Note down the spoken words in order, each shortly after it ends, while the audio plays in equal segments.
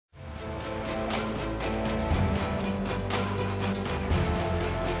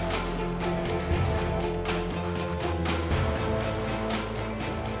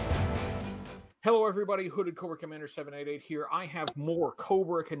Hello, everybody. Hooded Cobra Commander 788 here. I have more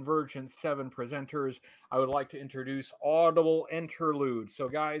Cobra Convergence 7 presenters. I would like to introduce Audible Interlude. So,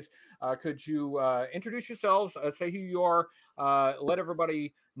 guys, could you introduce yourselves, say who you are, let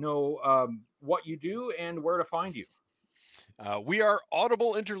everybody know what you do and where to find you. We are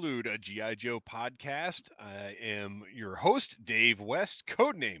Audible Interlude, a G.I. Joe podcast. I am your host, Dave West,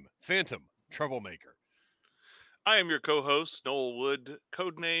 codename Phantom Troublemaker. I am your co-host, Noel Wood,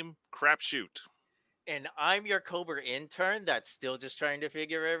 codename Crapshoot. And I'm your Cobra intern that's still just trying to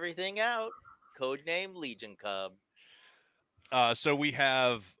figure everything out. Codename Legion Cub. So we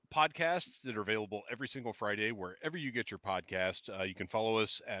have podcasts that are available every single Friday, wherever you get your podcasts. You can follow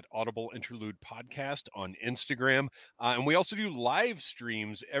us at Audible Interlude Podcast on Instagram. And we also do live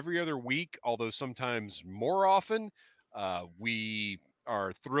streams every other week, although sometimes more often. We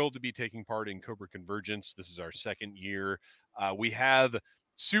are thrilled to be taking part in Cobra Convergence. This is our second year. We have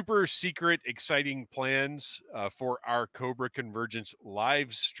super secret, exciting plans for our Cobra Convergence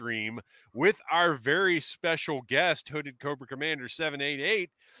live stream with our very special guest, Hooded Cobra Commander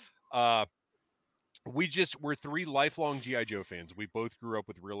 788. We're three lifelong G.I. Joe fans. We both grew up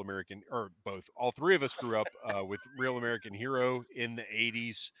with all three of us grew up with Real American Hero in the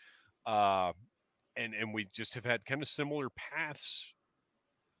 80s. And we just have had kind of similar paths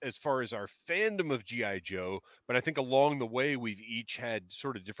as far as our fandom of G.I. Joe, but I think along the way, we've each had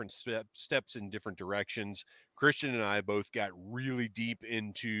sort of different steps in different directions. Christian and I both got really deep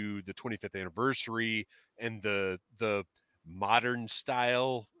into the 25th anniversary and the modern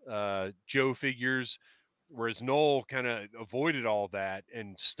style Joe figures, whereas Noel kind of avoided all that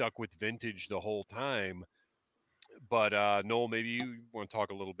and stuck with vintage the whole time. But Noel, maybe you want to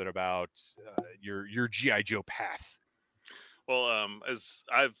talk a little bit about your G.I. Joe path. Well, as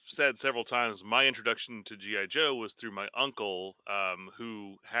I've said several times, my introduction to G.I. Joe was through my uncle,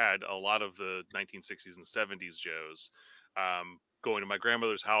 who had a lot of the 1960s and 70s Joes. Going to my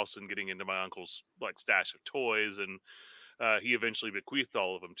grandmother's house and getting into my uncle's stash of toys, and he eventually bequeathed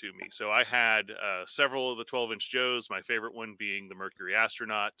all of them to me. So I had several of the 12-inch Joes, my favorite one being the Mercury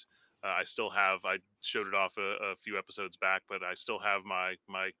Astronaut. I showed it off a few episodes back, but I still have my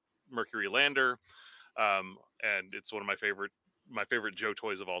Mercury Lander. And it's one of my favorite Joe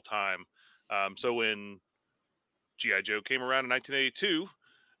toys of all time. So when G.I. Joe came around in 1982,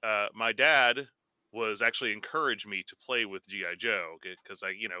 my dad was actually encouraged me to play with G.I. Joe because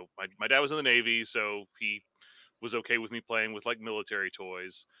my dad was in the Navy, so he was okay with me playing with military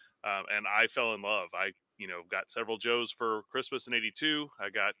toys. And I fell in love. I got several Joes for Christmas in '82. I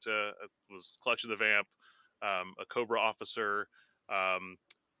got was Clutch of the Vamp, a Cobra officer,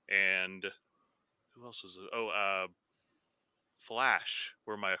 and who else was it? Flash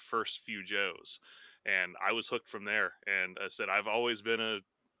were my first few Joes, and I was hooked from there. And I said, I've always been a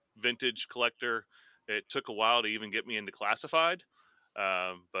vintage collector. It took a while to even get me into classified,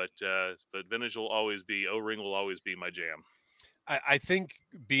 but vintage will always be, O-ring will always be my jam. I think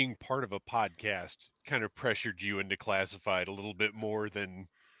being part of a podcast kind of pressured you into classified a little bit more than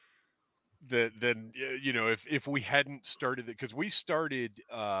if we hadn't started it, because we started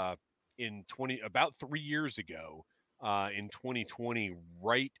about 3 years ago in 2020,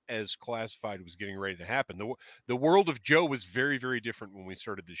 right as classified was getting ready to happen. The world of Joe was very, very different when we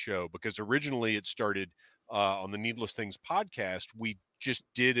started the show, because originally it started on the Needless Things podcast. We just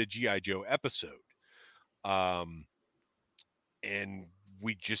did a G.I. Joe episode. And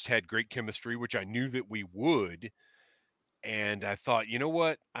we just had great chemistry, which I knew that we would. And I thought, you know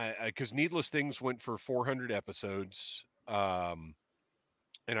what? Because Needless Things went for 400 episodes.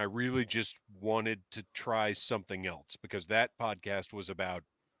 And I really just wanted to try something else, because that podcast was about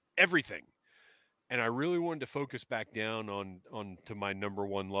everything. And I really wanted to focus back down on to my number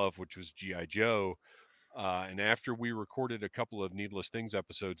one love, which was G.I. Joe. And after we recorded a couple of Needless Things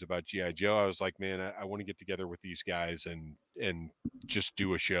episodes about G.I. Joe, I was like, man, I want to get together with these guys and just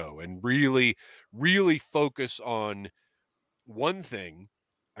do a show and really, really focus on one thing.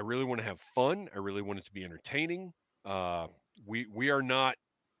 I really want to have fun. I really want it to be entertaining. We are not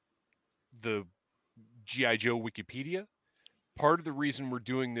the G.I. Joe Wikipedia. Part of the reason we're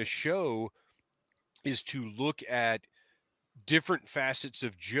doing this show is to look at different facets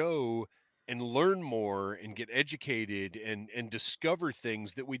of Joe and learn more and get educated and discover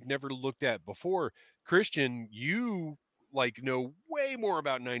things that we'd never looked at before. Christian, you know way more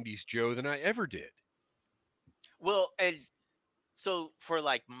about 90s Joe than I ever did. Well, and so for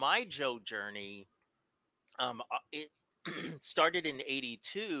my Joe journey, it started in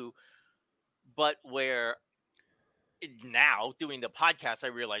 '82, but where now doing the podcast, I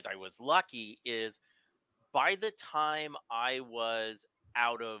realized I was lucky is by the time I was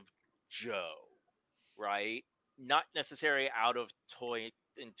out of Joe, right? Not necessarily out of toy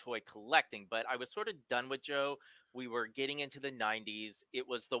collecting, but I was sort of done with Joe. We were getting into the 90s. It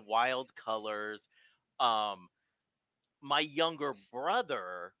was the wild colors. Um, my younger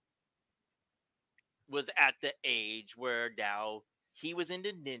brother was at the age where now he was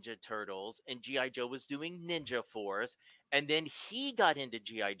into Ninja Turtles and GI Joe was doing Ninja Force, and then he got into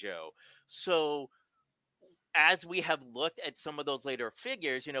GI Joe. So as we have looked at some of those later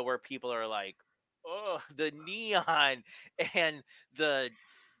figures, where people are like, oh, the neon and the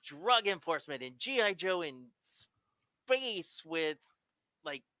drug enforcement and GI Joe in space with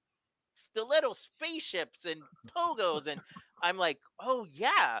like stiletto spaceships and pogos, and I'm like, oh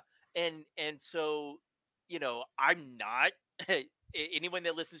yeah. And so, I'm not anyone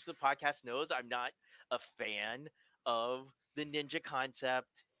that listens to the podcast knows I'm not a fan of the ninja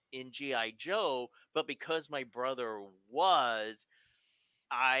concept in GI Joe, but because my brother was,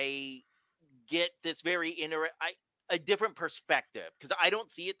 I get this very a different perspective, because I don't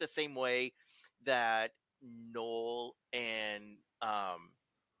see it the same way that Noel and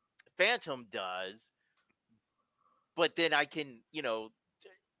Phantom does. But then I can,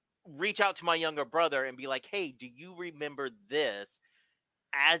 reach out to my younger brother and be like, hey, do you remember this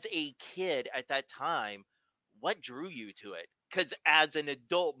as a kid at that time? What drew you to it? Because as an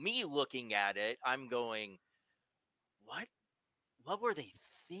adult, me looking at it, I'm going, what? What were they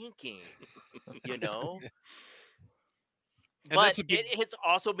thinking? You know? And But that's a big. it has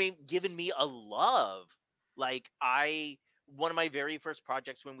also been given me a love. Like one of my very first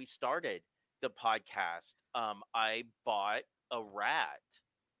projects when we started the podcast, I bought a rat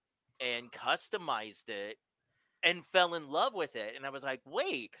and customized it and fell in love with it. And I was like,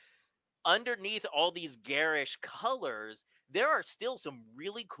 wait, underneath all these garish colors, there are still some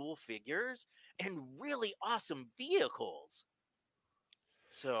really cool figures and really awesome vehicles.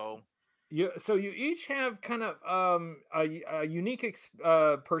 So You each have kind of a unique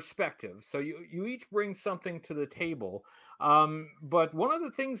perspective. So you each bring something to the table. But one of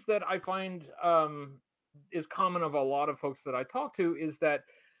the things that I find is common of a lot of folks that I talk to is that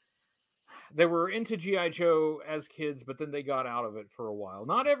they were into GI Joe as kids, but then they got out of it for a while.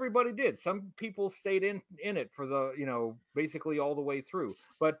 Not everybody did. Some people stayed in it for the basically all the way through.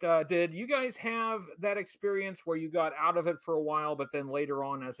 But did you guys have that experience where you got out of it for a while, but then later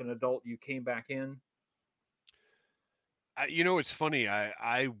on as an adult you came back in? It's funny.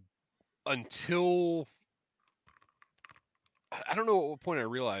 I until I don't know at what point I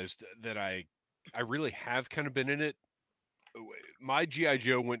realized that I really have kind of been in it. My GI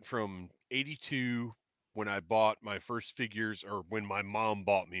Joe went from 82 when I bought my first figures, or when my mom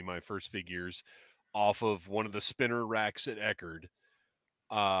bought me my first figures off of one of the spinner racks at Eckerd,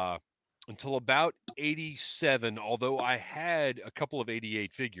 uh, until about 87, although I had a couple of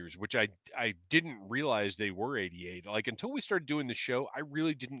 88 figures, which I didn't realize they were 88. Like, until we started doing the show, I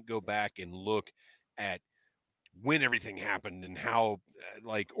really didn't go back and look at when everything happened and how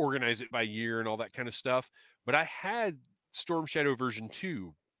like organize it by year and all that kind of stuff. But I had Storm Shadow version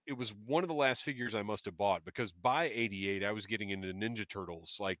 2. It was one of the last figures I must have bought, because by 88 I was getting into Ninja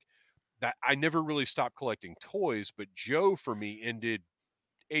Turtles. Like, that I never really stopped collecting toys, but Joe for me ended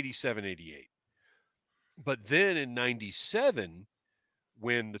 87, 88. But then in 97,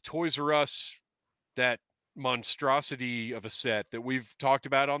 when the Toys R Us, that monstrosity of a set that we've talked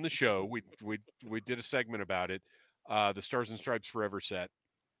about on the show, we did a segment about it, the Stars and Stripes Forever set.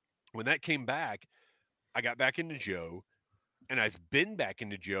 When that came back, I got back into Joe, and I've been back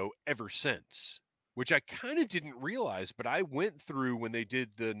into Joe ever since, which I kind of didn't realize. But I went through when they did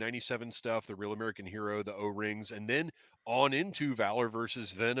the 97 stuff, the Real American Hero, the O-rings, and then on into Valor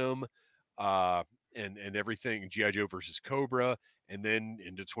versus Venom, uh, and everything, GI Joe versus Cobra, and then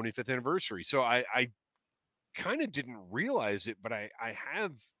into 25th anniversary. So I kind of didn't realize it, but I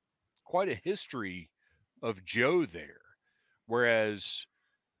have quite a history of Joe there. Whereas,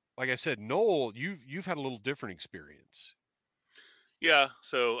 like I said, Noel, you've had a little different experience. Yeah,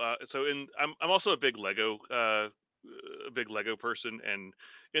 I'm also a big Lego person, and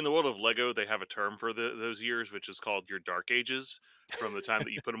in the world of Lego, they have a term for those years, which is called your dark ages, from the time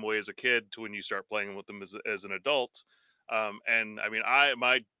that you put them away as a kid to when you start playing with them as an adult. And I mean,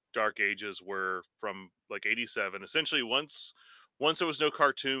 my dark ages were from like 87. Essentially, once there was no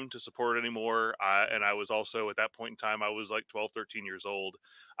cartoon to support anymore, and I was also at that point in time, I was like 12, 13 years old.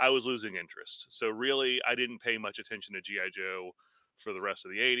 I was losing interest. So really, I didn't pay much attention to GI Joe for the rest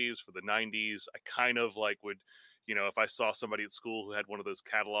of the 80s, for the 90s. I kind of like would, if I saw somebody at school who had one of those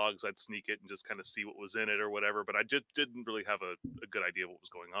catalogs, I'd sneak it and just kind of see what was in it or whatever. But I just didn't really have a good idea of what was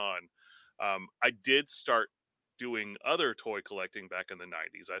going on. I did start doing other toy collecting back in the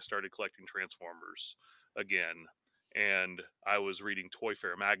 90s. I started collecting Transformers again, and I was reading Toy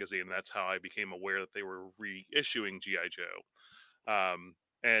Fair magazine, and that's how I became aware that they were reissuing G.I. Joe.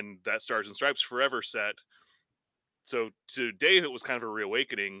 And that Stars and Stripes Forever set. So to Dave, it was kind of a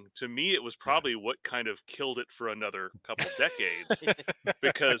reawakening. To me, it was probably what kind of killed it for another couple decades,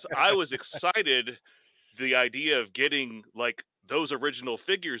 because I was excited the idea of getting like those original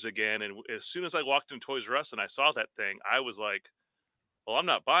figures again. And as soon as I walked into Toys R Us and I saw that thing, I was like, well, I'm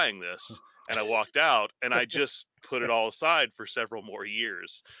not buying this. And I walked out, and I just put it all aside for several more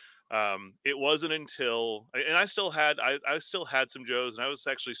years. It wasn't until, and I still had some Joes, and I was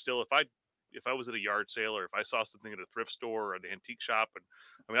actually still, if I was at a yard sale, or if I saw something at a thrift store or an antique shop, and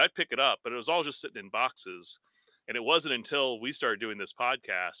I mean, I'd pick it up, but it was all just sitting in boxes. And it wasn't until we started doing this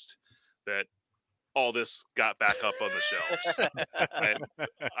podcast that all this got back up on the shelves.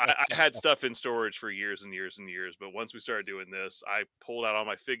 I had stuff in storage for years and years and years, but once we started doing this, I pulled out all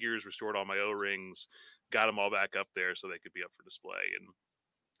my figures, restored all my O-rings, got them all back up there so they could be up for display,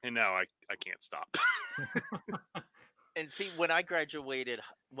 and now I can't stop. And see, when I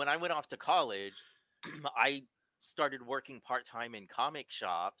went off to college, I started working part-time in comic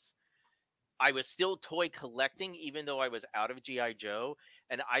shops. I was still toy collecting, even though I was out of G.I. Joe.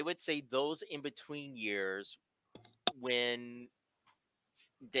 And I would say those in between years, when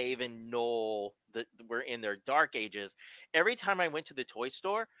Dave and Noel were in their dark ages, every time I went to the toy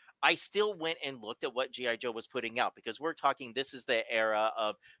store, I still went and looked at what G.I. Joe was putting out, because we're talking, this is the era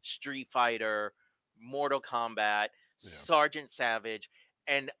of Street Fighter, Mortal Kombat, Sergeant Savage.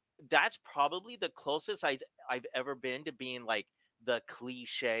 And that's probably the closest I've ever been to being like the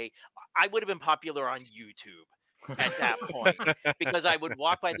cliche. I would have been popular on YouTube at that point, because I would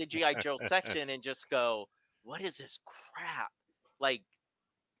walk by the G.I. Joe section and just go, what is this crap? Like,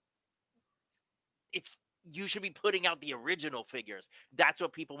 you should be putting out the original figures. That's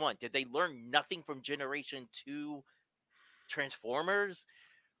what people want. Did they learn nothing from Generation 2 Transformers?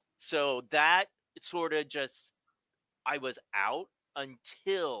 So that sort of just, I was out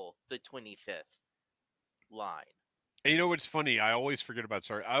until the 25th line. And you know what's funny? I always forget about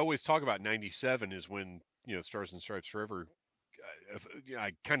I always talk about 97 is when, Stars and Stripes Forever,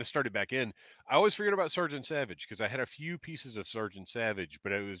 I kind of started back in. I always forget about Sergeant Savage, because I had a few pieces of Sergeant Savage,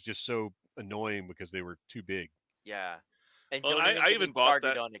 but it was just so annoying because they were too big. Yeah. And Well, don't I even even get bought started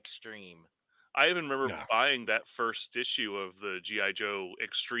that on Extreme. I even remember buying that first issue of the G.I. Joe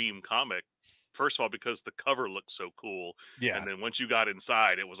Extreme comic. First of all, because the cover looked so cool. Yeah. And then once you got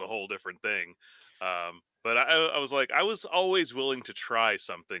inside, it was a whole different thing. But I was like, I was always willing to try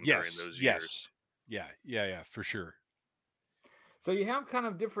something during those years. Yeah, for sure. So you have kind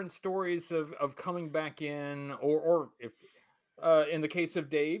of different stories of coming back in, or if in the case of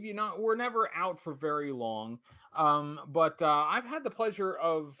Dave, we're never out for very long. But I've had the pleasure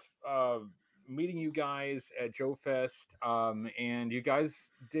of meeting you guys at Joe Fest, and you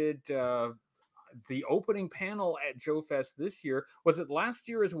guys did the opening panel at Joe Fest this year. Was it last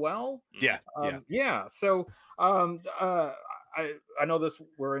year as well? Yeah. Yeah. So I know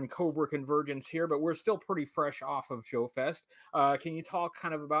we're in Cobra Convergence here, but we're still pretty fresh off of Joe Fest. Can you talk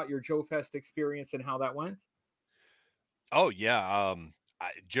kind of about your Joe Fest experience and how that went? Oh yeah.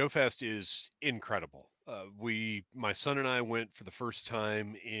 Joe Fest is incredible. My son and I went for the first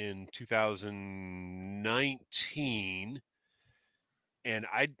time in 2019, and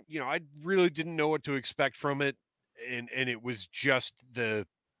I really didn't know what to expect from it. And it was just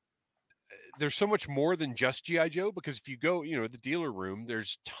there's so much more than just G.I. Joe, because if you go, the dealer room,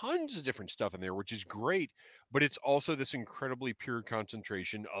 there's tons of different stuff in there, which is great, but it's also this incredibly pure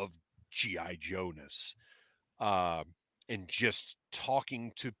concentration of G.I. Joe-ness. And just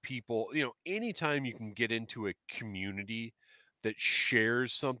talking to people, anytime you can get into a community that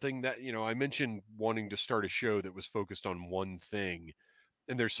shares something that, I mentioned wanting to start a show that was focused on one thing.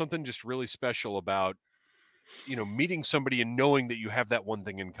 And there's something just really special about, meeting somebody and knowing that you have that one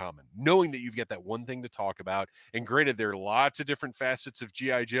thing in common, knowing that you've got that one thing to talk about. And granted, there are lots of different facets of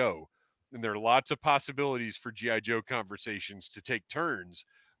G.I. Joe, and there are lots of possibilities for G.I. Joe conversations to take turns.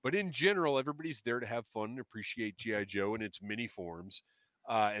 But in general, everybody's there to have fun and appreciate G.I. Joe in its many forms.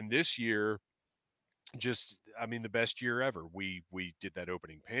 And this year, the best year ever. We did that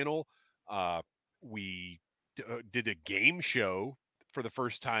opening panel. We did a game show for the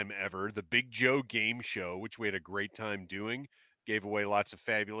first time ever, the Big Joe Game Show, which we had a great time doing. Gave away lots of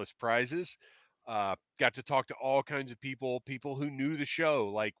fabulous prizes. Got to talk to all kinds of people who knew the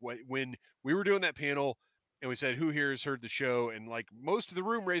show. Like when we were doing that panel and we said, who here has heard the show? And like most of the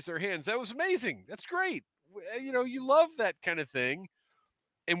room raised their hands. That was amazing. That's great. You love that kind of thing.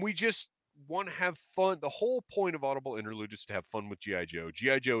 And we want to have fun. The whole point of Audible Interlude is to have fun with G.I. Joe.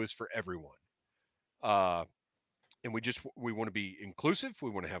 G.I. Joe is for everyone. And we want to be inclusive.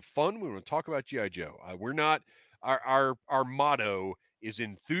 We want to have fun. We want to talk about G.I. Joe. We're not, our motto is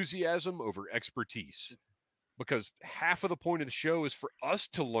enthusiasm over expertise, because half of the point of the show is for us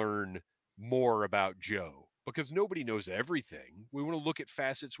to learn more about Joe, because nobody knows everything. We want to look at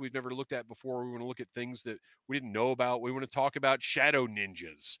facets we've never looked at before. We want to look at things that we didn't know about. We want to talk about shadow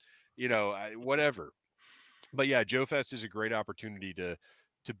ninjas, whatever. But yeah, Joe Fest is a great opportunity to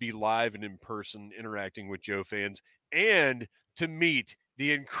be live and in person, interacting with Joe fans, and to meet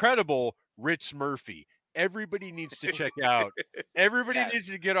the incredible Rich Murphy. Everybody needs to check out. Everybody Yes. needs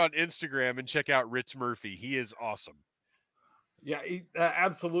to get on Instagram and check out Rich Murphy. He is awesome. Yeah,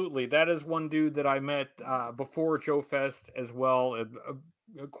 absolutely. That is one dude that I met before Joe Fest as well.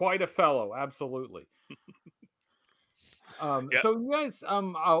 Quite a fellow, absolutely. Yep. So you guys,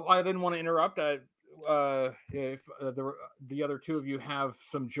 I didn't want to interrupt. If the other two of you have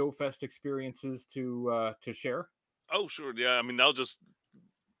some Joe Fest experiences to share. Oh, sure. Yeah. I mean, I'll just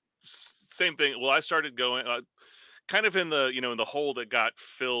same thing. Well, I started going kind of in the in the hole that got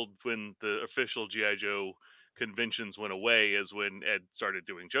filled when the official GI Joe conventions went away, is when Ed started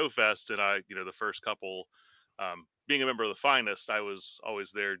doing Joe Fest, and I the first couple. Being a member of the Finest, I was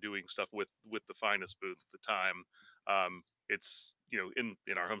always there doing stuff with the Finest booth at the time. It's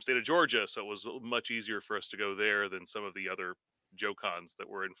in our home state of Georgia, so it was much easier for us to go there than some of the other Joe cons that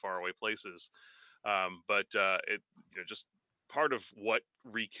were in faraway places. But it just part of what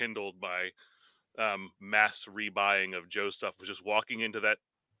rekindled my mass rebuying of Joe stuff was just walking into that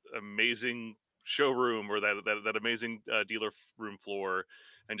amazing showroom, or that amazing dealer room floor,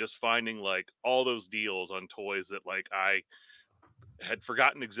 and just finding like all those deals on toys that like I had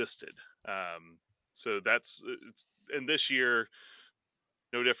forgotten existed. So that's and this year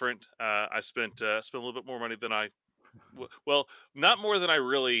no different. I spent a little bit more money than well, not more than I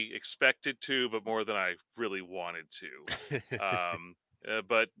really expected to, but more than I really wanted to.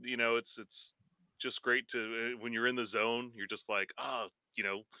 But it's just great to when you're in the zone, you're just like,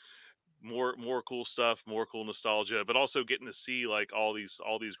 more cool stuff, more cool nostalgia, but also getting to see like all these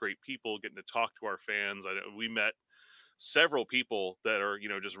great people, getting to talk to our fans. We met several people that are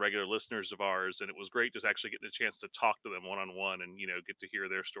just regular listeners of ours, and it was great just actually getting a chance to talk to them one-on-one, and get to hear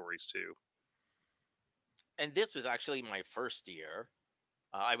their stories too. And this was actually my first year.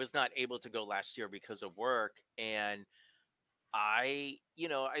 I was not able to go last year because of work, and I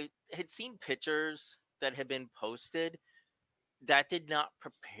had seen pictures that had been posted that did not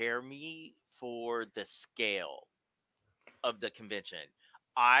prepare me for the scale of the convention.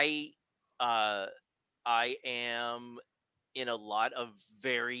 I uh I am in a lot of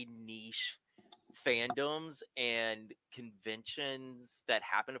very niche fandoms, and conventions that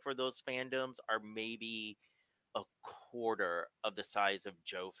happen for those fandoms are maybe a quarter of the size of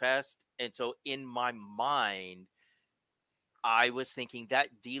Joe Fest. And so in my mind, I was thinking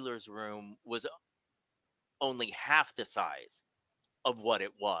that dealer's room was only half the size of what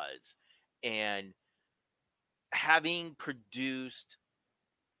it was. And having produced,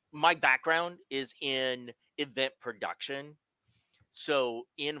 my background is in event production. So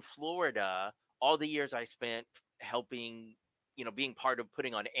in Florida, all the years I spent helping, being part of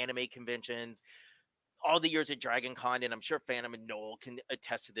putting on anime conventions, all the years at Dragon Con, and I'm sure Phantom and Noel can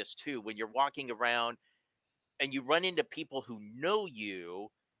attest to this too. When you're walking around and you run into people who know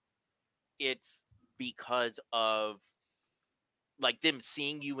you, it's because of like them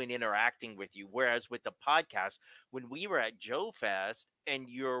seeing you and interacting with you. Whereas with the podcast, when we were at Joe Fest and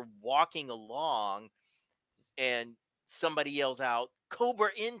you're walking along and somebody yells out, "Cobra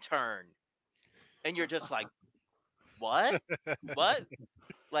intern," and you're just like, what? What?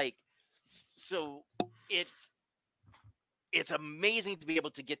 Like, so it's amazing to be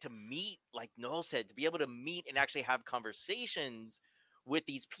able to get to meet, like Noel said, to be able to meet and actually have conversations with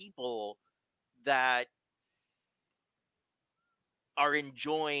these people that are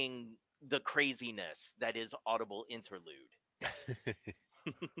enjoying the craziness that is Audible Interlude.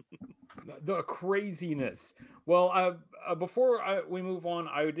 The craziness. Well, before we move on,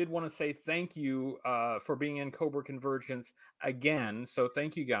 I did want to say thank you for being in Cobra Convergence again. So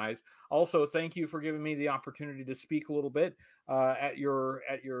thank you guys. Also, thank you for giving me the opportunity to speak a little bit at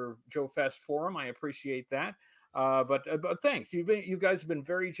your Joe Fest forum. I appreciate that. But thanks. You guys have been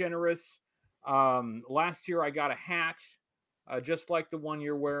very generous. Last year I got a hat, just like the one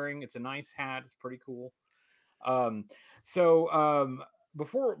you're wearing. It's a nice hat. It's pretty cool.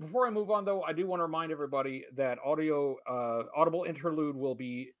 Before I move on, though, I do want to remind everybody that Audible Interlude will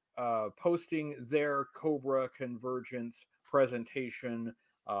be posting their Cobra Convergence presentation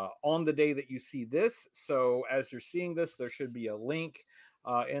on the day that you see this. So as you're seeing this, there should be a link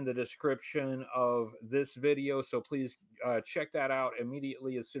in the description of this video. So please check that out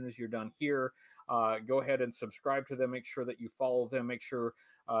immediately as soon as you're done here. Go ahead and subscribe to them. Make sure that you follow them. Make sure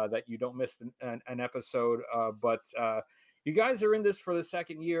that you don't miss an episode. But you guys are in this for the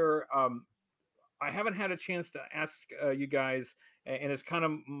second year. I haven't had a chance to ask you guys, and it's kind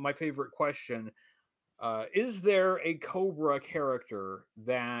of my favorite question. Is there a Cobra character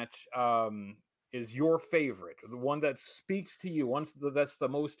that is your favorite, the one that speaks to you, that's the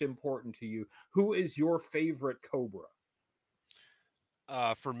most important to you? Who is your favorite Cobra?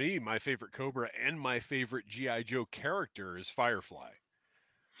 For me, my favorite Cobra and my favorite G.I. Joe character is Firefly.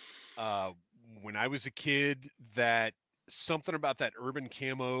 When I was a kid, that something about that urban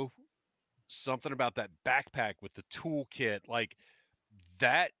camo, something about that backpack with the toolkit, like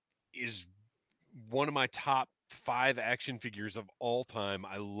that is one of my top 5 action figures of all time.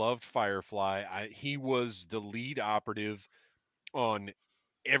 I loved Firefly. He was the lead operative on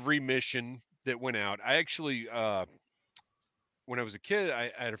every mission that went out. I actually, when I was a kid,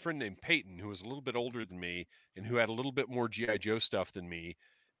 I had a friend named Peyton who was a little bit older than me and who had a little bit more G.I. Joe stuff than me,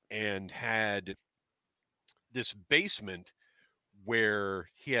 and had this basement where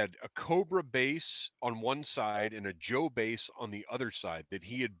he had a Cobra base on one side and a Joe base on the other side that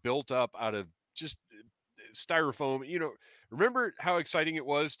he had built up out of just styrofoam. You know, remember how exciting it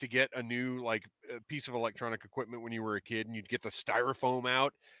was to get a new piece of electronic equipment when you were a kid, and you'd get the styrofoam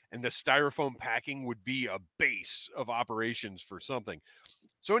out, and the styrofoam packing would be a base of operations for something.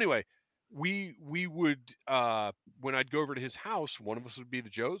 So anyway, we would when I'd go over to his house, one of us would be the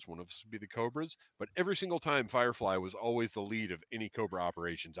Joes, one of us would be the Cobras, but every single time Firefly was always the lead of any Cobra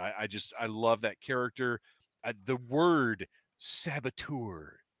operations. I love that character. The word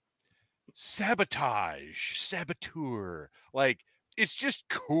saboteur, saboteur, like it's just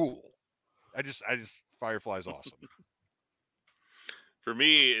cool. I just Firefly's awesome. For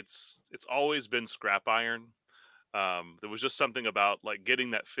me, it's always been Scrap Iron. There was just something about like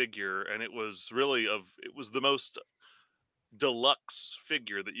getting that figure, and it was the most deluxe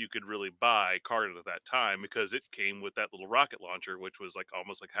figure that you could really buy carded at that time, because it came with that little rocket launcher, which was like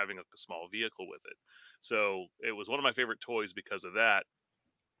almost like having a small vehicle with it. So it was one of my favorite toys because of that,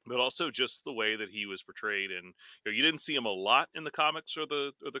 but also just the way that he was portrayed. And you didn't see him a lot in the comics or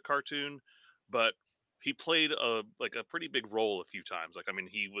the cartoon, but he played a pretty big role a few times. Like, I mean,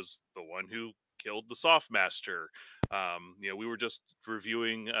 he was the one who killed the Softmaster. We were just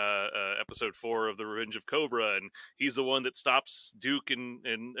reviewing episode 4 of The Revenge of Cobra, and he's the one that stops Duke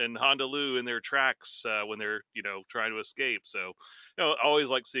and Honda Lou in their tracks when they're trying to escape. So I always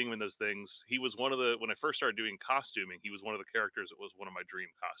like seeing him in those things. He was one of the, when I first started doing costuming, he was one of the characters that was one of my dream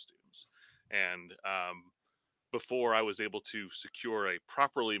costumes. And before I was able to secure a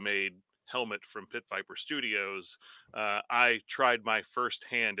properly made helmet from Pit Viper Studios, I tried my first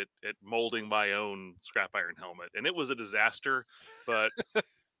hand at molding my own Scrap Iron helmet, and it was a disaster. But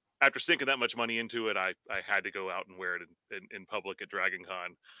after sinking that much money into it, I had to go out and wear it in public at Dragon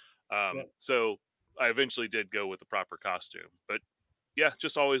Con. So I eventually did go with the proper costume. But yeah,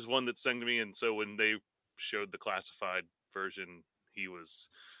 just always one that sang to me. And so when they showed the classified version, he was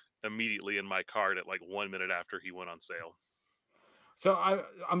immediately in my cart at like 1 minute after he went on sale. So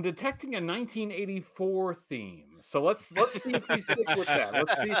I'm detecting a 1984 theme. So let's see if we stick with that.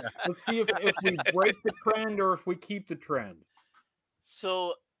 Let's see if we break the trend or if we keep the trend.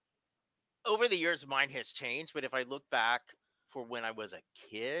 So over the years, mine has changed. But if I look back for when I was a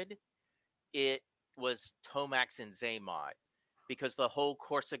kid, it was Tomax and Zaymot, because the whole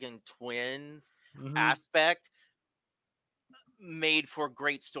Corsican twins aspect made for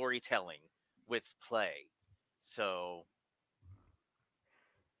great storytelling with play. So.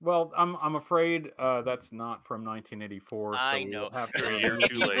 Well, I'm afraid that's not from 1984. So I know. We'll have to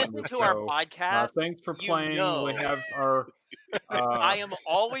if you listen to our podcast, thanks for playing. We have our. I am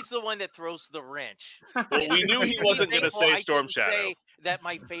always the one that throws the wrench. Well, we knew he wasn't going to say Storm Shadow. Say that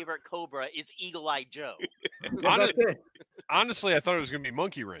my favorite Cobra is Eagle Eye Joe. Honestly, I thought it was going to be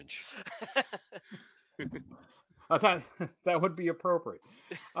Monkey Wrench. I thought that would be appropriate.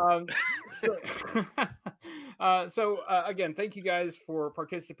 Again, thank you guys for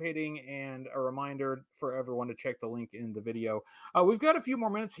participating, and a reminder for everyone to check the link in the video. We've got a few more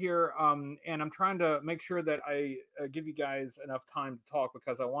minutes here, and I'm trying to make sure that I give you guys enough time to talk,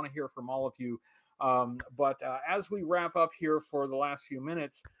 because I want to hear from all of you. But as we wrap up here for the last few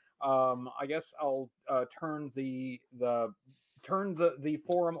minutes, I guess I'll turn the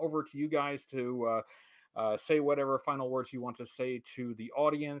forum over to you guys to say whatever final words you want to say to the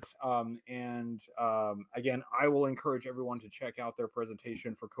audience. Again, I will encourage everyone to check out their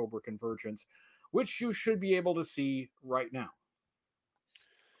presentation for Cobra Convergence, which you should be able to see right now.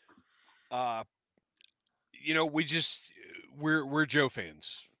 We're Joe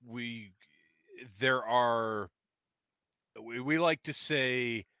fans. We like to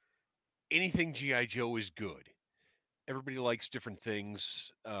say anything G.I. Joe is good. Everybody likes different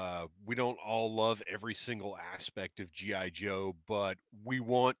things. We don't all love every single aspect of G.I. Joe, but we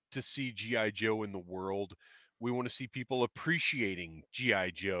want to see G.I. Joe in the world. We want to see people appreciating G.I.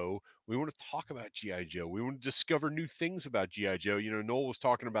 Joe. We want to talk about G.I. Joe. We want to discover new things about G.I. Joe. Noel was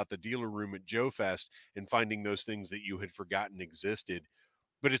talking about the dealer room at Joe Fest and finding those things that you had forgotten existed.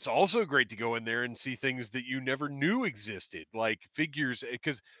 But it's also great to go in there and see things that you never knew existed, like figures,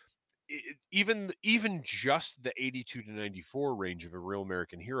 because even just the 82 to 94 range of A Real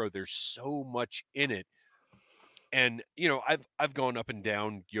American Hero, there's so much in it. And I've gone up and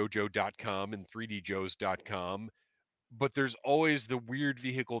down yojo.com and 3djoes.com, but there's always the weird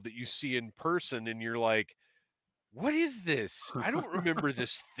vehicle that you see in person and you're like, what is this? I don't remember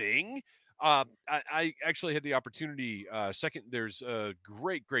this thing. I actually had the opportunity. There's a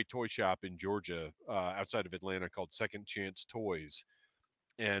great toy shop in Georgia, outside of Atlanta, called Second Chance Toys,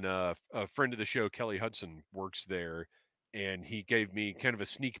 and a friend of the show, Kelly Hudson, works there, and he gave me kind of a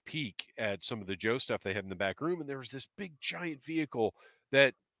sneak peek at some of the Joe stuff they had in the back room, and there was this big giant vehicle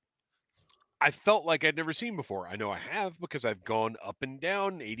that I felt like I'd never seen before. I know I have, because I've gone up and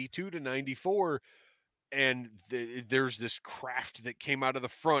down 82 to 94, and there's this craft that came out of the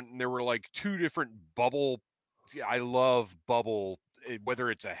front, and there were like two different bubble. I love bubble, whether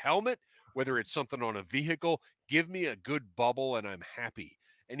it's a helmet, whether it's something on a vehicle. Give me a good bubble and I'm happy.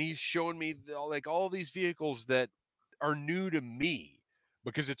 And he's showing me like all these vehicles that are new to me,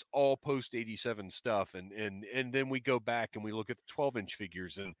 because it's all post 87 stuff. And then we go back and we look at the 12-inch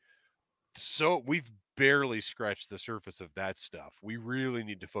figures, and so we've barely scratched the surface of that stuff. We really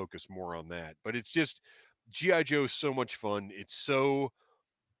need to focus more on that. But it's just, G.I. Joe is so much fun. It's so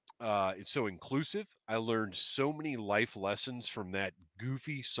inclusive. I learned so many life lessons from that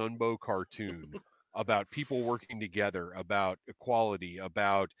goofy Sunbow cartoon about people working together, about equality,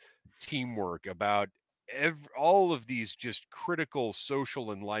 about teamwork, about all of these just critical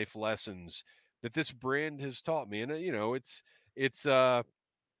social and life lessons that this brand has taught me. And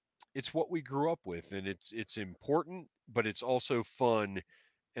it's what we grew up with, and it's important, but it's also fun.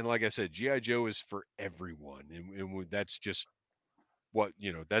 And like I said, GI Joe is for everyone, and that's just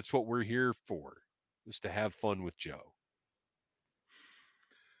that's what we're here for, is to have fun with Joe.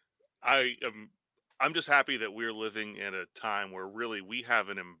 I'm just happy that we're living in a time where really we have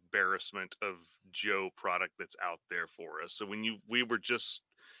an embarrassment of Joe product that's out there for us. So when we were just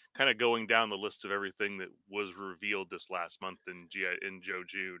kind of going down the list of everything that was revealed this last month in Joe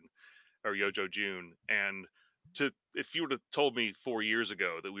June, or Yojo June, and if you would have told me 4 years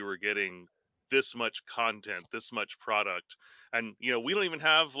ago that we were getting this much content, this much product, and we don't even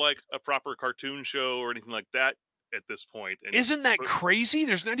have like a proper cartoon show or anything like that at this point. And isn't that crazy?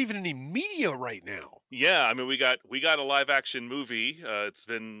 There's not even any media right now. Yeah, I mean, we got a live action movie. It's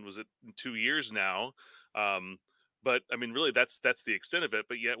been, was it 2 years now? But I mean, really, that's the extent of it.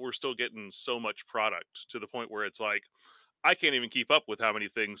 But yet, we're still getting so much product, to the point where it's like, I can't even keep up with how many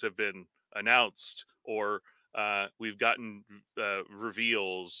things have been announced, or we've gotten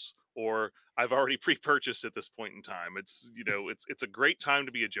reveals, or I've already pre-purchased at this point in time. It's it's a great time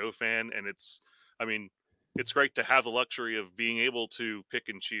to be a Joe fan, and it's great to have the luxury of being able to pick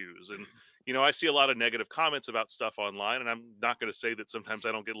and choose. And I see a lot of negative comments about stuff online, and I'm not going to say that sometimes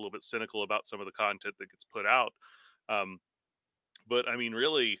I don't get a little bit cynical about some of the content that gets put out. But I mean,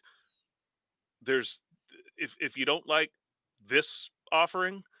 really, if you don't like this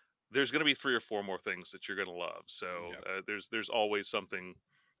offering, there's going to be 3 or 4 more things that you're going to love. So there's always something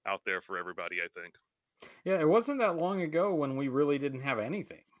out there for everybody, I think. Yeah, it wasn't that long ago when we really didn't have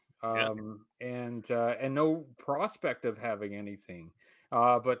anything, and no prospect of having anything.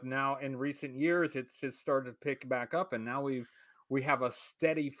 But now in recent years, it's started to pick back up, and now we have a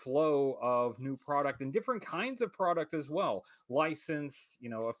steady flow of new product and different kinds of product as well. Licensed,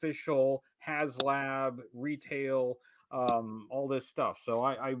 official, HasLab, retail, all this stuff. So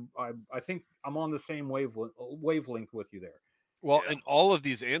I think I'm on the same wavelength with you there. Well, and all of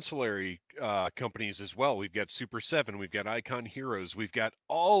these ancillary companies as well. We've got Super 7, we've got Icon Heroes, we've got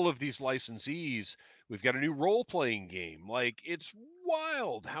all of these licensees. We've got a new role-playing game. Like, it's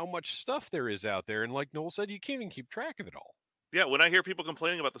wild how much stuff there is out there. And like Noel said, you can't even keep track of it all. Yeah, when I hear people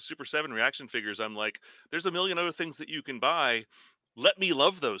complaining about the Super 7 reaction figures, I'm like, there's a million other things that you can buy. Let me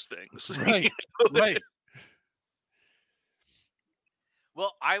love those things. Right, right.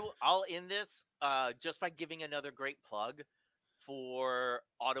 Well, I'll end this just by giving another great plug for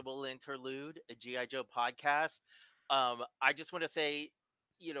Audible Interlude, a GI Joe podcast. I just want to say,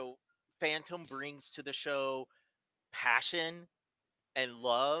 Phantom brings to the show passion and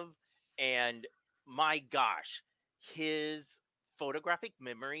love, and my gosh, his photographic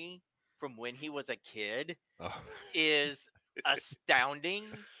memory from when he was a kid Oh. is astounding.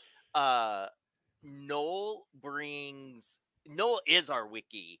 uh Noel is our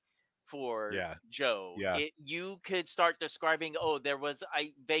wiki for Yeah. Joe. Yeah. You could start describing,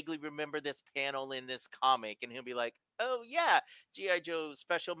 I vaguely remember this panel in this comic, and he'll be like, oh yeah, GI Joe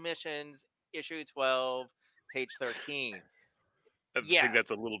Special Missions issue 12, page 13. I Yeah. think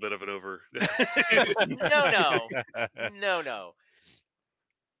that's a little bit of an over. No.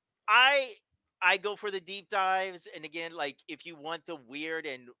 I go for the deep dives, and again, like, if you want the weird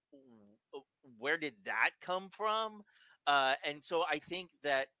and where did that come from, and so I think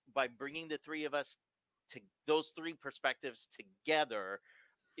that by bringing the three of us to those three perspectives together,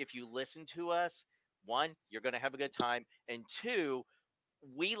 if you listen to us, one, you're going to have a good time, and two,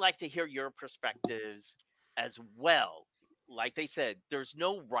 we like to hear your perspectives as well. Like they said, there's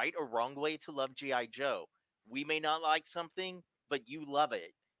no right or wrong way to love GI Joe. We may not like something, but you love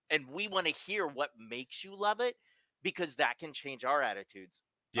it, and we want to hear what makes you love it, because that can change our attitudes.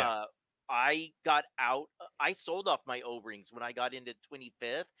 Yeah. I sold off my O-rings when I got into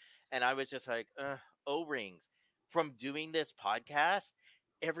 25th, and I was just like, O-rings. From doing this podcast,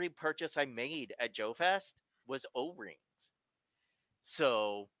 every purchase I made at Joe Fest was O-rings.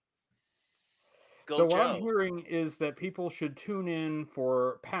 So So what Joe. I'm hearing is that people should tune in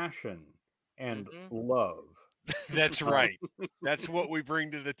for passion and love. That's right. That's what we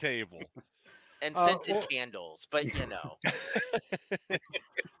bring to the table. And scented candles, but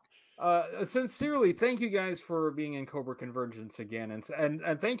sincerely, thank you guys for being in Cobra Convergence again,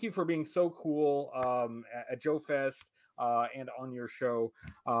 and thank you for being so cool at Joe Fest and on your show.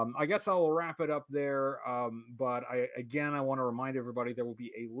 I guess I will wrap it up there, but I want to remind everybody there will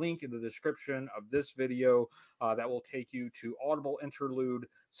be a link in the description of this video that will take you to Audible Interlude,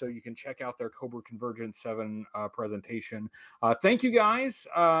 so you can check out their Cobra Convergence 7 presentation. Thank you guys,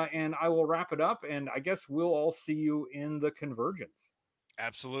 and I will wrap it up, and I guess we'll all see you in the Convergence.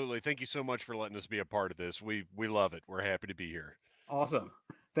 Absolutely. Thank you so much for letting us be a part of this. We love it. We're happy to be here. Awesome.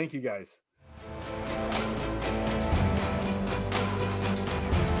 Thank you guys.